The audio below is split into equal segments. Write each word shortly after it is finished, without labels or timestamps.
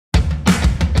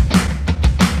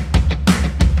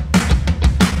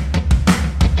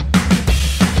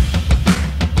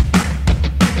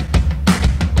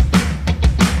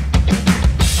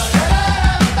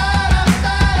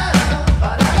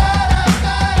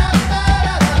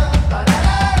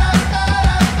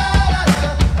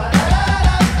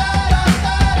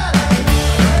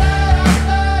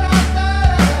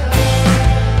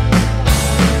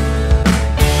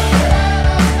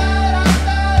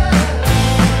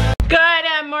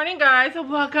guys,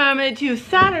 welcome to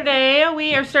Saturday.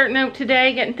 We are starting out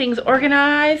today getting things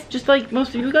organized, just like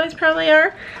most of you guys probably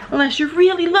are, unless you're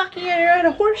really lucky and you're at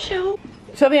a horse show.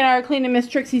 Sophie and I are cleaning Miss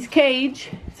Trixie's cage,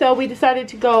 so we decided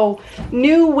to go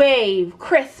new wave,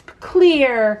 crisp,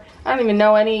 clear. I don't even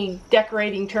know any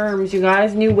decorating terms, you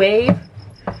guys. New wave.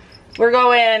 We're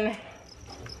going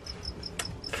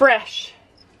fresh.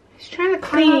 She's trying to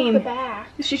climb up the back.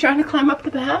 Is she trying to climb up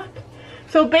the back?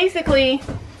 So basically,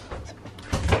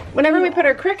 whenever we put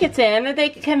our crickets in, they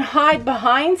can hide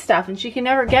behind stuff and she can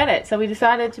never get it. So we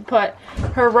decided to put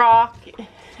her rock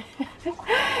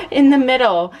in the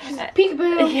middle.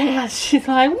 Peekaboo. Yeah, she's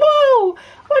like, whoa,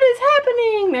 what is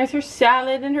happening? There's her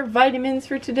salad and her vitamins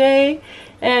for today.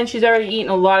 And she's already eaten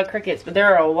a lot of crickets, but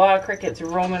there are a lot of crickets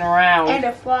roaming around. And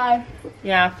a fly.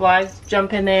 Yeah, flies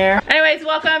jump in there. Anyways,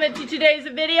 welcome to today's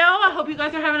video. I hope you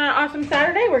guys are having an awesome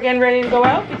Saturday. We're getting ready to go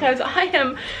out because I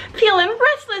am feeling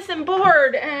restless and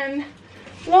bored and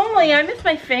lonely. I miss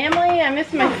my family. I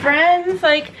miss my friends.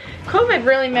 Like, COVID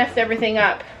really messed everything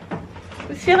up.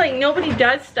 I feel like nobody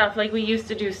does stuff like we used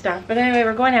to do stuff. But anyway,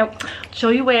 we're going out. I'll show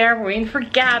you where. We're waiting for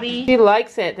Gabby. She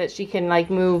likes it that she can like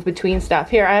move between stuff.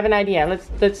 Here, I have an idea.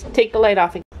 Let's take the light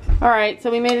off. All right, so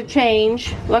we made a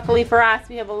change. Luckily for us,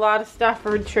 we have a lot of stuff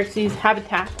for Trixie's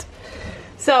habitat.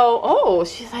 So, oh,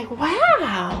 she's like,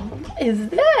 wow, what is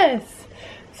this?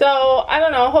 So, I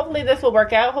don't know. Hopefully this will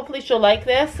work out. Hopefully she'll like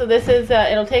this. So this is,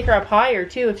 it'll take her up higher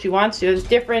too if she wants to. There's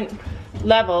different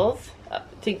levels.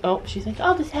 Oh, she's like,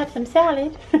 I'll just have some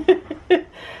salad.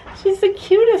 She's the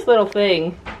cutest little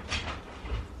thing.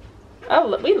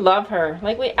 Oh, we love her.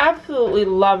 Like, we absolutely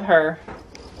love her.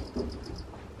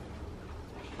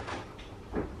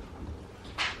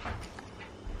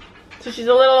 So she's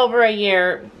a little over a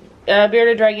year.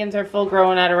 Bearded dragons are full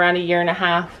grown at around 1.5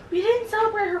 years. We didn't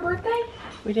celebrate her birthday?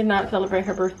 We did not celebrate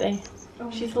her birthday.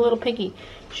 Oh. She's a little piggy.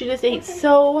 She just ate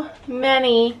so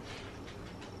many.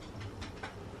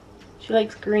 She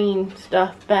likes green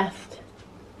stuff best.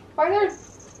 Why are there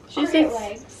cricket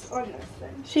legs on this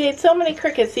thing? She ate so many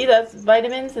crickets. See, that's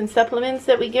vitamins and supplements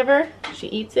that we give her. She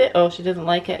eats it. Oh, she doesn't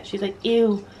like it. She's like,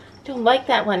 ew, I don't like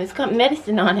that one. It's got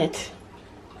medicine on it.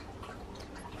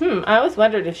 I always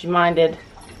wondered if she minded.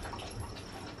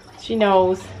 She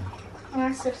knows. Oh,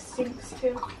 that stuff stinks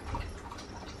too.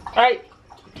 Alright,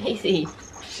 Casey.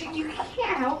 You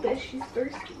can't help it. She's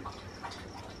thirsty.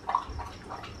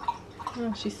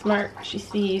 Oh, she's smart. She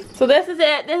sees. So this is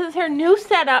it. This is her new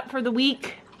setup for the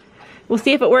week. We'll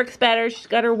see if it works better. She's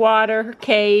got her water, her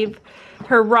cave,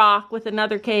 her rock with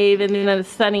another cave, and then a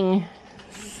sunning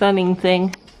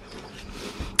thing.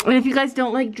 And if you guys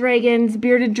don't like dragons,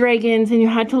 bearded dragons, and you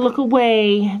had to look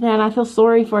away, then I feel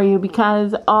sorry for you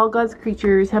because all God's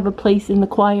creatures have a place in the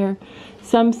choir.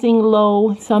 Some sing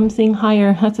low, some sing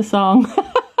higher. That's a song.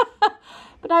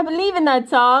 But I believe in that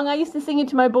song. I used to sing it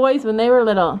to my boys when they were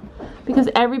little. Because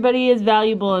everybody is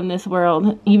valuable in this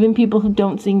world. Even people who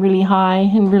don't sing really high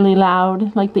and really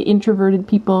loud. Like the introverted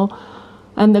people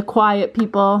and the quiet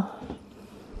people.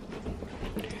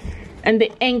 And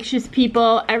the anxious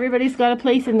people. Everybody's got a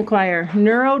place in the choir.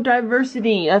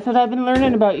 Neurodiversity. That's what I've been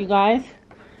learning about, you guys.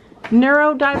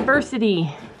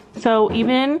 Neurodiversity. So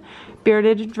even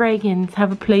bearded dragons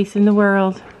have a place in the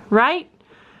world. Right?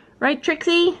 Right,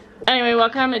 Trixie? Anyway,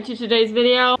 welcome to today's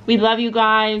video. We love you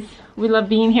guys. We love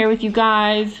being here with you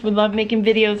guys. We love making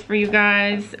videos for you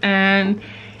guys. And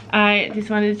I just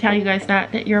wanted to tell you guys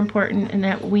that you're important and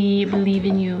that we believe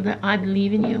in you, that I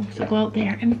believe in you. So go out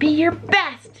there and be your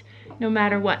best, no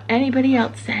matter what anybody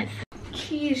else says.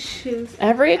 Cheese shoes.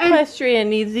 Every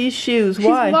equestrian needs these shoes.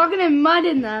 Why? She's walking in mud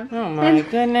in them. Oh my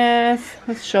goodness.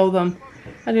 Let's show them.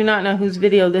 I do not know whose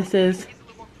video this is.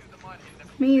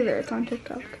 Me either. It's on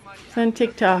TikTok. It's on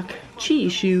TikTok.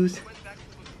 Cheese shoes.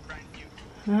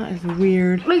 That is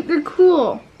weird. Like, they're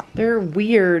cool. They're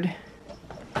weird.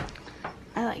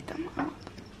 I like them.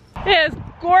 It is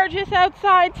gorgeous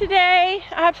outside today.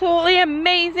 Absolutely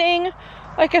amazing.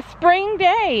 Like a spring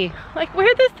day. Like,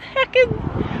 where the heck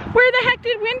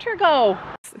did winter go?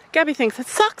 Gabby thinks it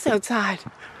sucks outside.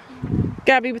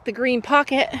 Gabby with the green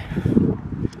pocket.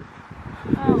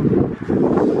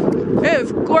 Oh. It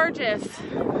is gorgeous.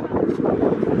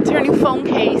 It's her new phone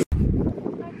case.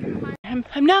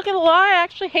 I'm not gonna lie, I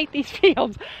actually hate these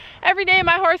fields. Every day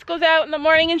my horse goes out in the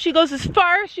morning and she goes as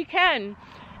far as she can.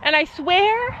 And I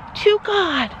swear to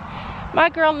God, my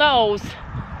girl knows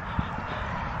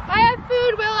I have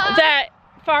food, Willow. that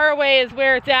far away is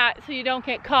where it's at so you don't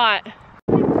get caught.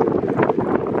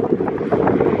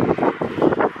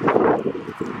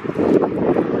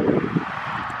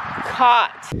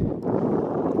 Caught.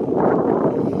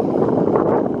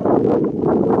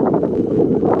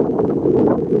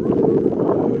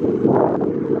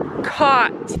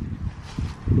 Caught.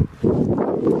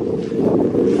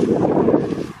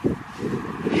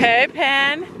 Hey,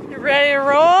 Pen, you ready to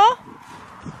roll?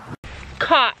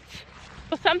 Caught.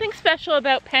 Well, something special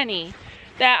about Penny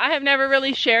that I have never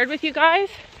really shared with you guys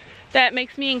that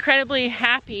makes me incredibly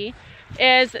happy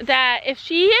is that if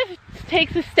she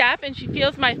takes a step and she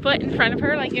feels my foot in front of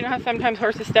her, like you know how sometimes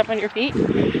horses step on your feet,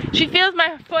 she feels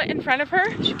my foot in front of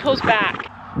her, she pulls back.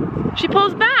 She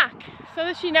pulls back so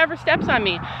that she never steps on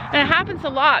me. And it happens a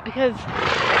lot because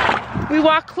we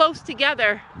walk close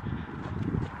together.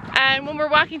 And when we're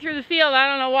walking through the field, I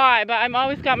don't know why, but I'm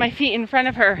always got my feet in front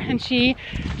of her and she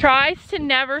tries to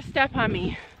never step on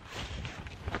me.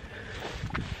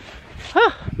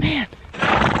 Oh, man.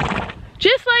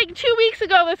 Just like 2 weeks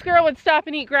ago, this girl would stop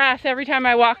and eat grass every time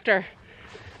I walked her.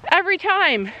 Every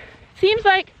time. Seems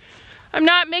like I'm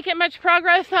not making much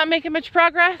progress,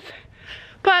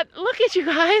 but look at you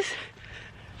guys.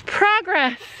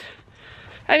 Progress.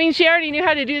 I mean, she already knew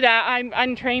how to do that. I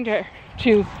untrained her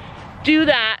to do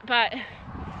that, but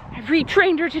I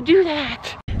retrained her to do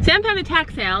that. Sam found a tack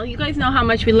sale. You guys know how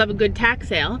much we love a good tack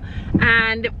sale.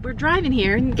 And we're driving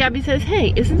here and Gabby says,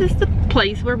 hey, isn't this the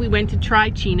place where we went to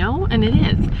try Chino? And it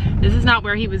is. This is not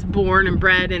where he was born and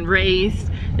bred and raised.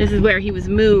 This is where he was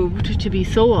moved to be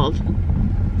sold.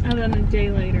 And then a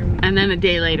day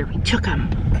later. We took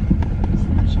him.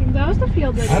 That was the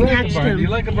field that I like a barn. Do you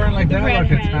like a barn like that? Like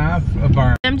it's half a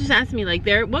barn. I'm just asking me like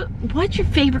what's your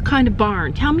favorite kind of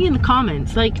barn? Tell me in the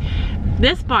comments. Like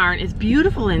this barn is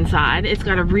beautiful inside. It's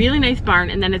got a really nice barn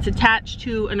and then it's attached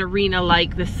to an arena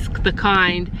like the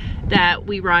kind that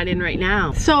we ride in right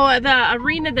now. So the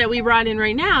arena that we ride in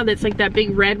right now, that's like that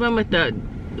big red one with the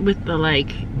like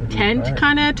tent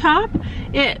kind of top.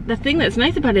 The thing that's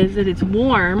nice about it is that it's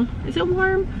warm. Is it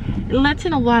warm? It lets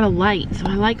in a lot of light, so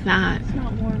I like that. It's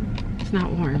not warm. It's not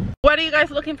warm. What are you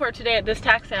guys looking for today at this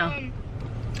tack sale?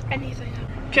 Anything.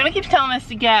 Jonah keeps telling us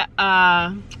to get,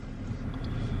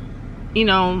 you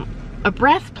know, a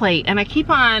breastplate, and I keep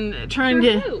on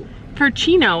trying for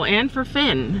Chino and for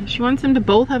Finn. She wants them to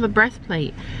both have a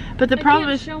breastplate. But the problem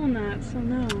is showing that, so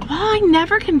no. Well, I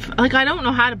never can, like I don't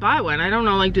know how to buy one. I don't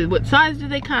know like what size do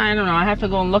they come? I don't know. I have to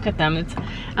go and look at them. It's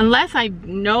unless I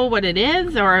know what it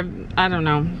is or I don't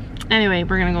know. Anyway,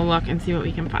 we're gonna go look and see what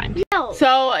we can find. No.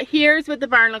 So here's what the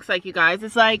barn looks like, you guys.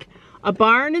 It's like a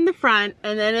barn in the front,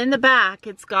 and then in the back,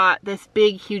 it's got this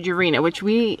big, huge arena, which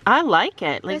I like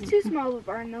it. Like, That's too small of a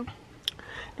barn, though.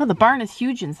 No, the barn is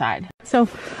huge inside. So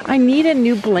I need a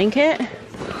new blanket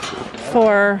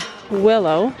for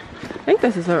Willow. I think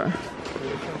this is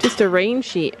just a rain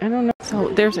sheet. I don't know. So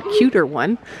there's a cuter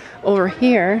one over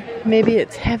here. Maybe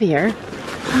it's heavier.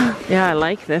 Yeah, I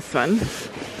like this one.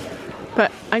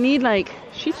 But I need like,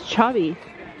 she's chubby.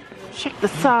 Check the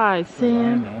size,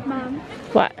 Sam. Mom.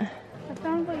 What? I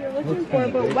found what you're looking for,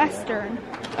 but Western.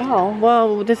 Oh,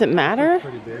 well, does it matter?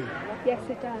 Yes,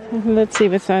 it does. Let's see,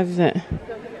 what size is it?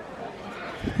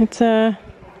 It's a...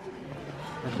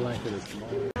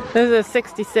 This is a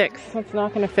 66. That's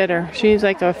not going to fit her. She's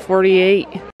like a 48.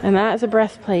 And that is a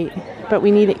breastplate. But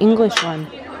we need an English one.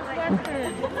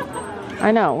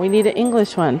 I know, we need an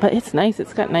English one. But it's nice.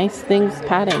 It's got nice things,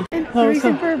 padding. The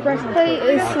reason for a breastplate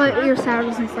is so that your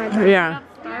saddle's inside. Yeah.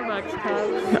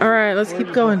 Alright, let's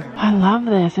keep going. I love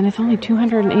this, and it's only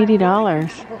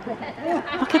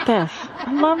 $280. Look at this.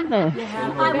 I love this.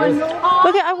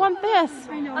 Look at, I want this.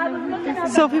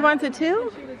 Sophie wants it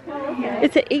too?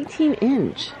 It's an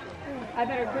 18-inch.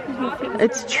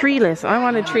 It's treeless. I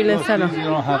want a treeless saddle. You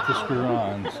don't have to screw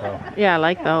on, so. Yeah, I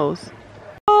like those.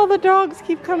 All the dogs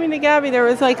keep coming to Gabby. There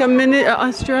was like a mini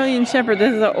Australian Shepherd.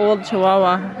 This is an old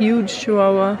Chihuahua. Huge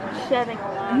Chihuahua. Shedding.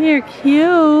 They're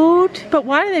cute. But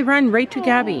why do they run right to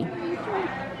Gabby?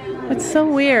 It's so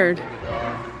weird.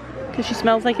 Because she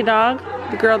smells like a dog.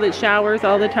 The girl that showers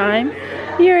all the time.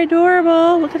 You're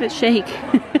adorable. Look at it shake.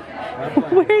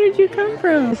 Where did you come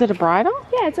from? Is it a bridle?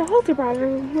 Yeah, it's a halter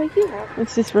bridle like you have.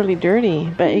 It's just really dirty,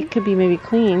 but it could be maybe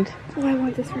cleaned. Oh, I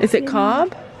want this one. Is it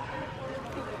cob?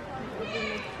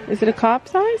 Is it a cob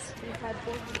size? I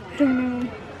don't know.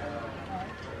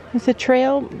 It's a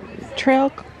trail,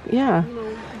 yeah,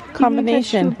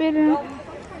 combination. Yeah,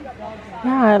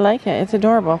 I like it. It's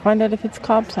adorable. Find out if it's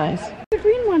cob size. The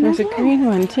green one. There's a green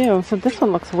one too. So this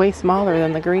one looks way smaller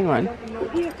than the green one.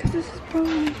 Yeah, because this is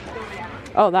probably...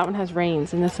 Oh, that one has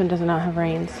reins, and this one does not have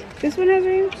reins. This one has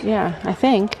reins? Yeah, I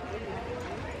think.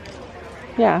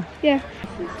 Yeah. Yeah.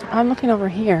 I'm looking over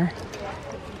here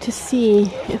to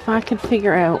see if I could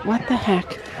figure out what the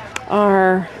heck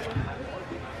are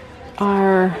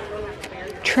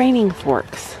training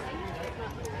forks.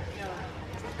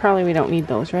 Probably we don't need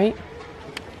those, right?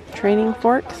 Training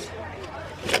forks.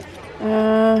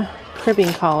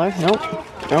 Cribbing collar. Nope,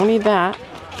 don't need that.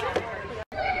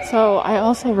 So I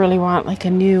also really want like a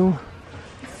new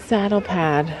saddle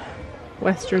pad,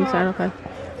 Western saddle pad.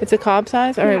 It's a cob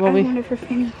size. All right, well I want it for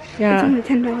Fanny. Yeah, it's only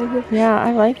 $10. Yeah,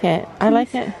 I like it. I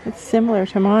like it. It's similar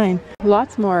to mine.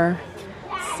 Lots more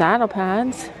saddle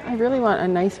pads. I really want a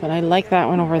nice one. I like that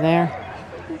one over there.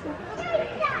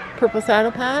 Purple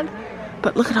saddle pad.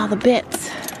 But look at all the bits.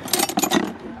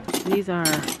 These are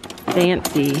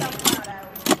fancy.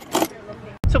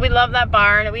 So we love that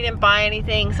barn and we didn't buy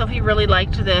anything. Sophie really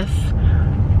liked this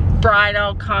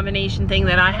bridle combination thing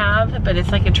that I have, but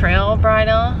it's like a trail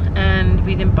bridle, and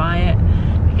we didn't buy it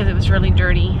because it was really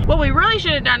dirty. What we really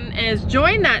should have done is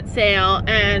join that sale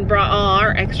and brought all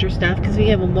our extra stuff, because we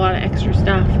have a lot of extra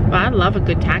stuff. But I love a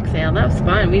good tax sale. That was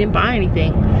fun. We didn't buy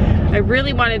anything. I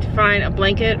really wanted to find a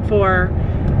blanket for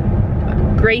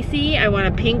Gracie. I want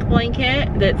a pink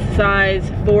blanket that's size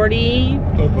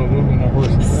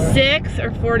 46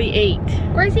 or 48.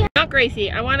 Gracie? Not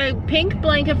Gracie. I want a pink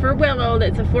blanket for Willow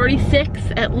that's a 46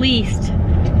 at least.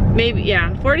 Maybe,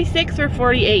 yeah, 46 or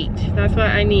 48. That's what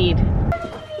I need.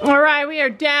 All right, we are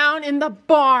down in the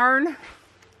barn,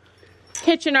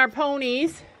 hitching our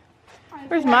ponies.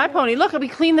 Where's my pony? Look, we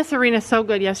cleaned this arena so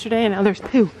good yesterday, and now there's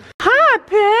poo. Hi,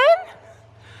 Pen.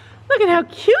 Look at how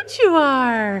cute you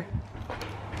are.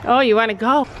 Oh, you want to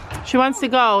go? She wants to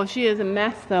go. She is a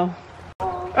mess, though.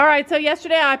 All right, so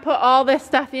yesterday I put all this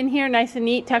stuff in here, nice and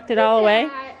neat, tucked it all away.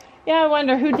 Yeah, I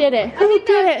wonder who did it. Who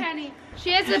did it? Penny.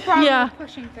 She has a problem with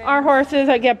pushing things. Our horses,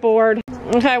 I get bored.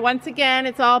 Okay, once again,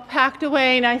 it's all packed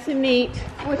away, nice and neat.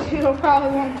 Which it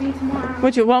probably won't be tomorrow.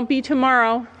 Which it won't be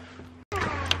tomorrow.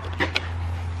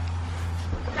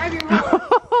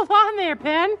 Hold on there,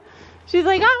 Pen. She's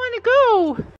like, I want to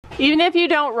go. Even if you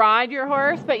don't ride your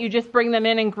horse, but you just bring them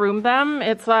in and groom them,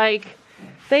 it's like,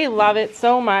 they love it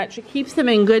so much. It keeps them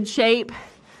in good shape.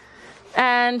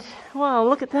 And, well,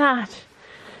 look at that.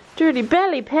 Dirty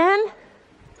belly, Pen.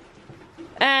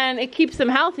 And it keeps them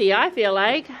healthy, I feel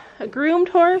like. A groomed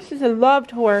horse is a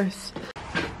loved horse.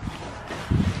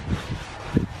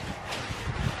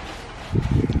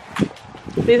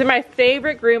 These are my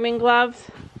favorite grooming gloves.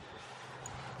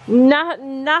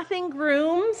 Nothing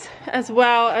grooms as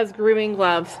well as grooming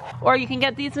gloves. Or you can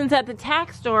get these ones at the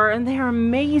tack store and they're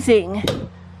amazing.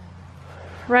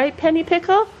 Right, Penny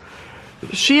Pickle?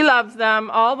 She loves them.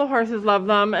 All the horses love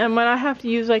them. And when I have to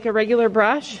use like a regular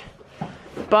brush,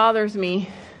 it bothers me.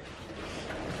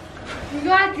 You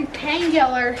got the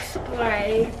Tangular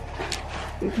spray.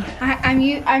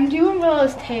 I'm doing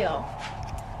Willow's tail.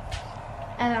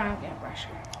 And then I'm gonna brush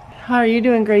her. How are you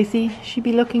doing, Gracie? She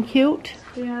be looking cute?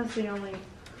 Yeah, that's the only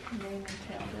main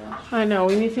tail brush. I know,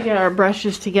 we need to get our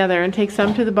brushes together and take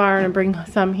some to the barn and bring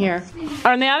some here.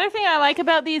 And the other thing I like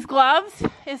about these gloves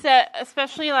is that,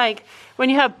 especially like when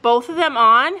you have both of them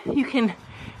on, you can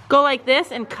go like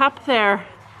this and cup their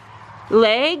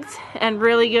legs and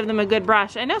really give them a good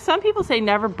brush. I know some people say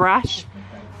never brush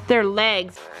their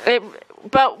legs,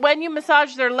 but when you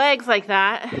massage their legs like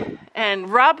that and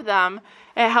rub them,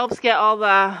 it helps get all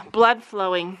the blood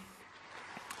flowing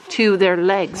to their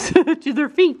legs, to their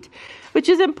feet, which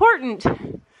is important.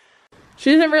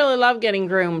 She doesn't really love getting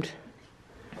groomed,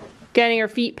 getting her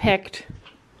feet picked.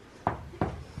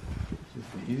 She's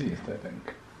the easiest, I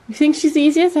think. You think she's the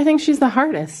easiest? I think she's the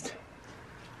hardest.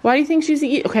 Why do you think she's the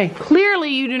easiest? Okay, clearly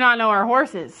you do not know our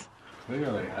horses.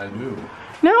 Clearly, I do.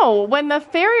 No, when the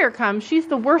farrier comes, she's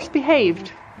the worst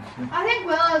behaved. I think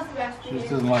Willow's the best She behaved.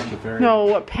 just doesn't like the fairy.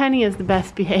 No, Penny is the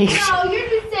best behaved. No, you're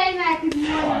just saying that because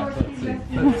you want to Let's see.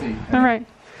 Let's see. All right.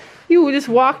 You just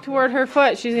walk toward her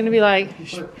foot. She's going to be like,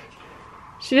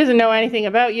 she doesn't know anything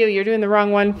about you. You're doing the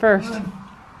wrong one first.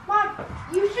 Mom,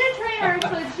 you should train her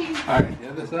so she... All right, the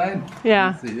other side. Yeah.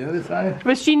 Let's see, the other side.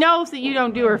 But she knows that you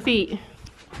don't do her feet.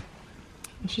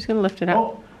 She's going to lift it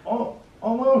up. Oh,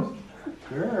 almost.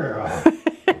 Girl.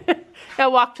 Now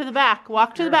walk to the back.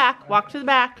 Walk to the back. Walk to the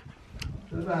back.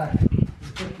 To the back.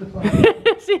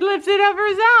 She lifts it up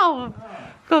herself.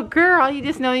 Go, girl, you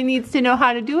just know he needs to know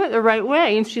how to do it the right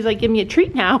way. And she's like, give me a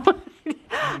treat now.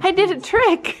 I did a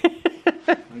trick.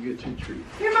 I'll get you a treat.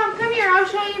 Here, Mom, come here. I'll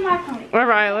show you my pony. All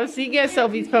right, let's see. Get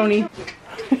Sophie's pony. Look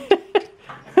at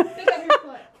her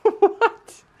foot.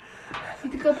 What?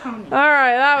 She's a good pony. All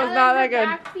right, that was not that good.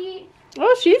 Back feet.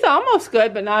 Well, she's almost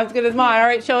good, but not as good as mine. All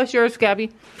right, show us yours,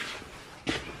 Gabby.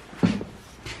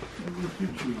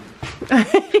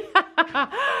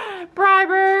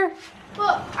 Briber.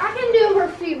 Look, I can do her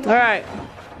feet. All right.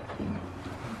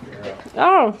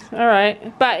 Oh, all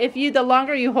right. But if you, the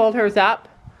longer you hold hers up.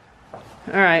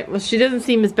 All right. Well, she doesn't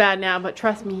seem as bad now, but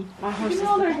trust me, my horse You is. can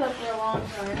hold hers up for a long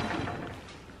time.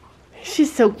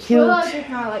 She's so cute. Willow does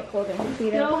not like holding her feet.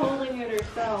 Still holding it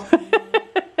herself.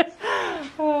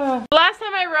 Last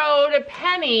time I rode a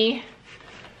Penny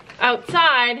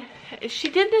outside, she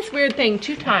did this weird thing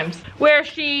 2 times where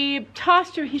she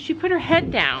tossed her, she put her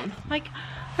head down. Like,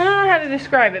 I don't know how to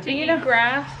describe it, but you know.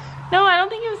 Grass? No, I don't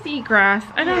think it was to eat grass.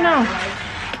 I don't know.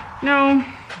 No.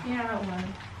 Yeah, it was.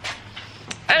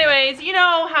 Anyways, you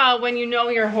know how when you know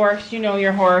your horse, you know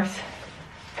your horse.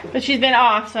 But she's been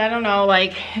off, so I don't know,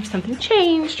 like, if something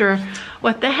changed or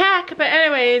what the heck. But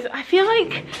anyways, I feel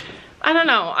like, I don't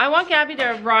know. I want Gabby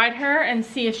to ride her and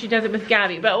see if she does it with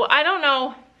Gabby. But I don't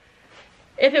know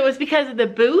if it was because of the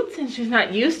boots and she's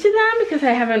not used to them because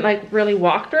I haven't, like, really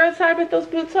walked her outside with those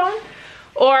boots on.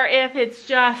 Or if it's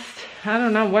just, I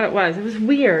don't know what it was. It was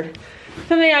weird.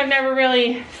 Something I've never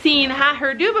really seen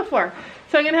her do before.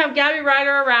 So I'm gonna have Gabby ride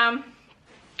her around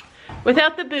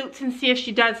without the boots and see if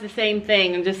she does the same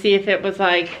thing and just see if it was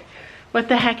like, what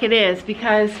the heck it is.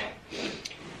 Because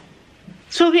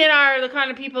Sophie and I are the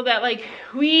kind of people that, like,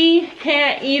 we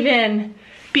can't even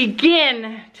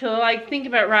begin to, like, think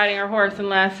about riding our horse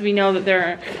unless we know that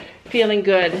they're feeling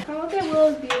good. Oh, look at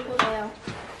Willow's beautiful tail.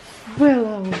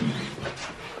 Willow,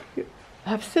 you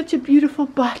have such a beautiful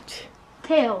butt.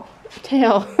 Tail.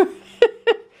 Tail.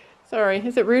 Sorry,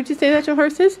 is it rude to say that to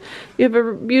horses? You have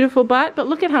a beautiful butt, but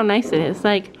look at how nice it is.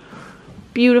 Like,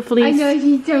 beautifully. I know,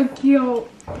 she's so cute.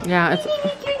 Yeah, it's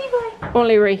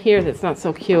only right here that's not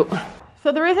so cute.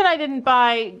 So the reason I didn't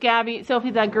buy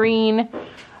Sophie that green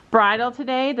bridle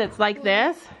today that's like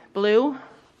this, blue,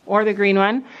 or the green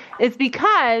one, is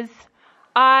because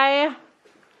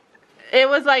it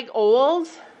was like old,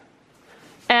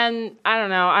 and I don't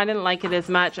know, I didn't like it as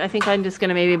much. I think I'm just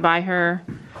gonna maybe buy her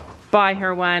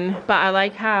one, but I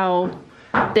like how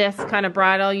this kind of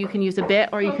bridle you can use a bit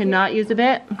or you cannot use a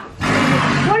bit.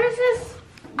 What is this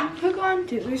hook on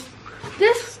to? There's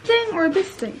this thing or this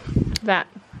thing? That.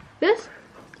 This?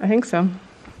 I think so.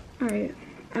 Alright,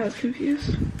 I was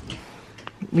confused.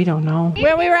 We don't know.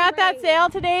 When we were at that sale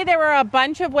today, there were a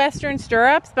bunch of Western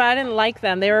stirrups, but I didn't like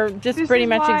them. They were just pretty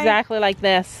much exactly like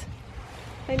this.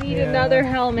 I need another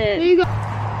helmet. There you go.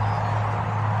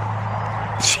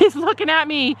 She's looking at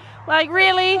me like,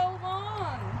 really? So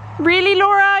long. Really,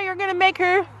 Laura? You're gonna make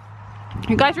her?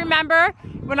 You guys remember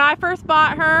when I first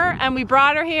bought her and we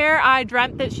brought her here, I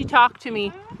dreamt that she talked to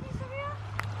me.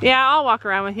 Yeah, I'll walk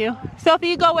around with you. Sophie,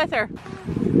 you go with her.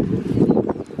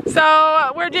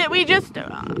 So we're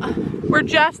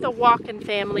just a walking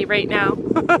family right now.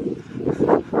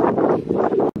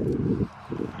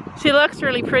 She looks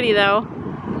really pretty though.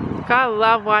 Gotta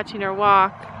love watching her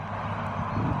walk.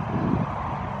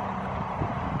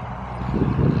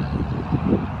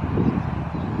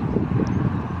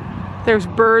 There's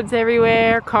birds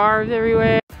everywhere, cars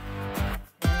everywhere.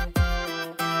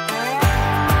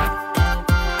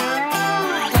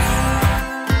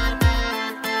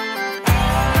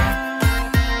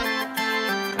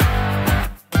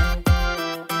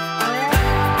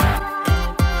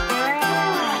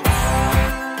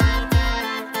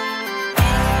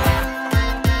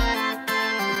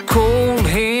 Cold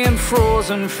hand,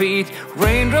 frozen feet,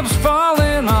 raindrops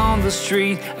falling on the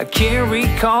street. I can't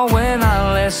recall when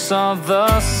I last saw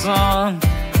the sun.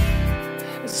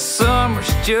 Summer's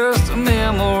just a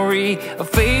memory, a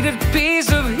faded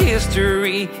piece of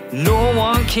history. No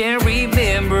one can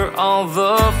remember all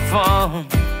the fun.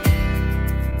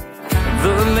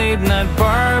 The late night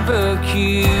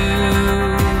barbecue,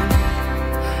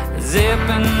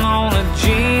 zipping on a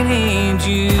gin and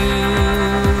juice.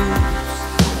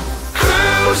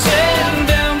 Cruising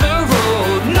down the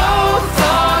road, no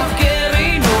thought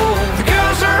getting old. The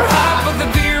girls are hot, but the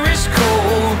beer is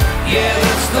cold. Yeah,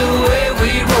 that's the way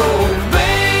we roll.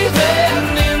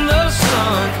 Bathing in the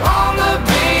sun, on the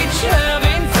beach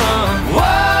having fun.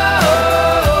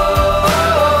 Whoa,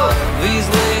 these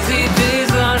lazy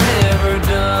days are never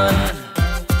done.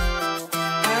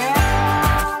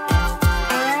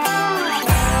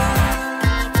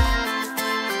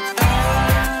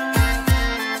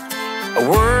 I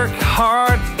work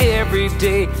hard every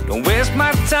day, don't waste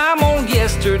my time on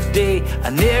yesterday. I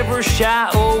never shy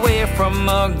away from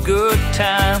a good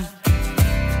time.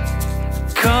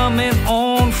 Coming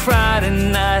on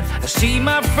Friday night, I see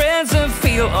my friends and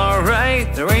feel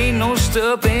alright. There ain't no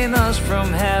stopping us from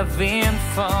having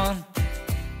fun.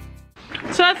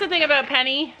 So that's the thing about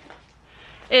Penny,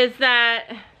 is that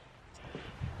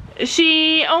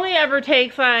she only ever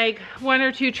takes like 1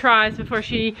 or 2 tries before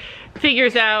she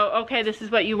figures out, okay, this is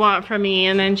what you want from me,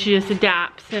 and then she just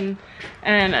adapts, and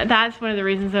that's one of the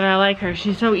reasons that I like her.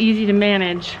 She's so easy to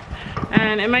manage,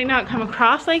 and it might not come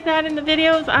across like that in the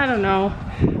videos, I don't know,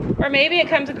 Or maybe it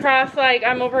comes across like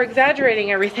I'm over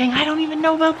exaggerating everything. I don't even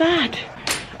know about that.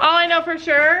 All I know for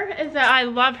sure is that I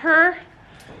love her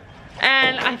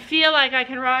and I feel like I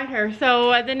can ride her.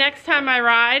 So the next time I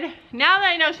ride, now that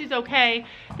I know she's okay,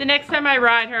 the next time I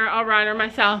ride her, I'll ride her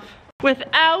myself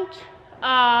without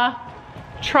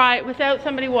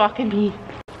somebody walking me.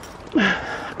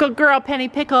 Good girl, Penny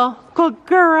Pickle. Good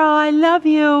girl, I love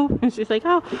you. And she's like,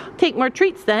 oh, take more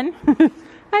treats then.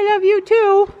 I love you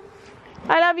too.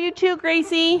 I love you too,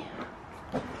 Gracie.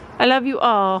 I love you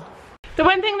all. The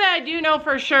one thing that I do know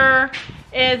for sure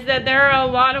is that there are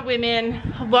a lot of women,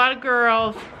 a lot of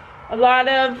girls, a lot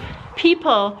of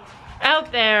people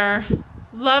out there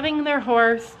loving their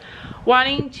horse,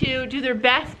 wanting to do their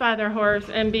best by their horse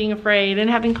and being afraid and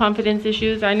having confidence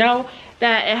issues. I know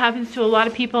that it happens to a lot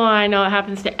of people, and I know it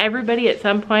happens to everybody at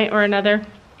some point or another.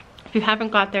 If you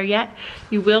haven't got there yet,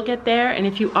 you will get there, and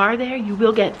if you are there, you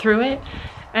will get through it.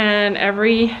 And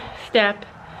every step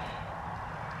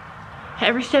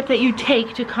that you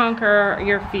take to conquer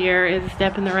your fear is a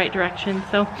step in the right direction.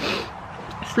 So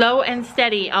slow and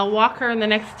steady. I'll walk her the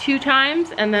next 2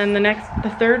 times, and then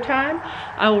the third time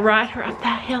I will ride her up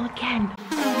that hill again.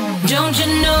 Don't you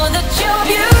know that you're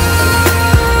beautiful?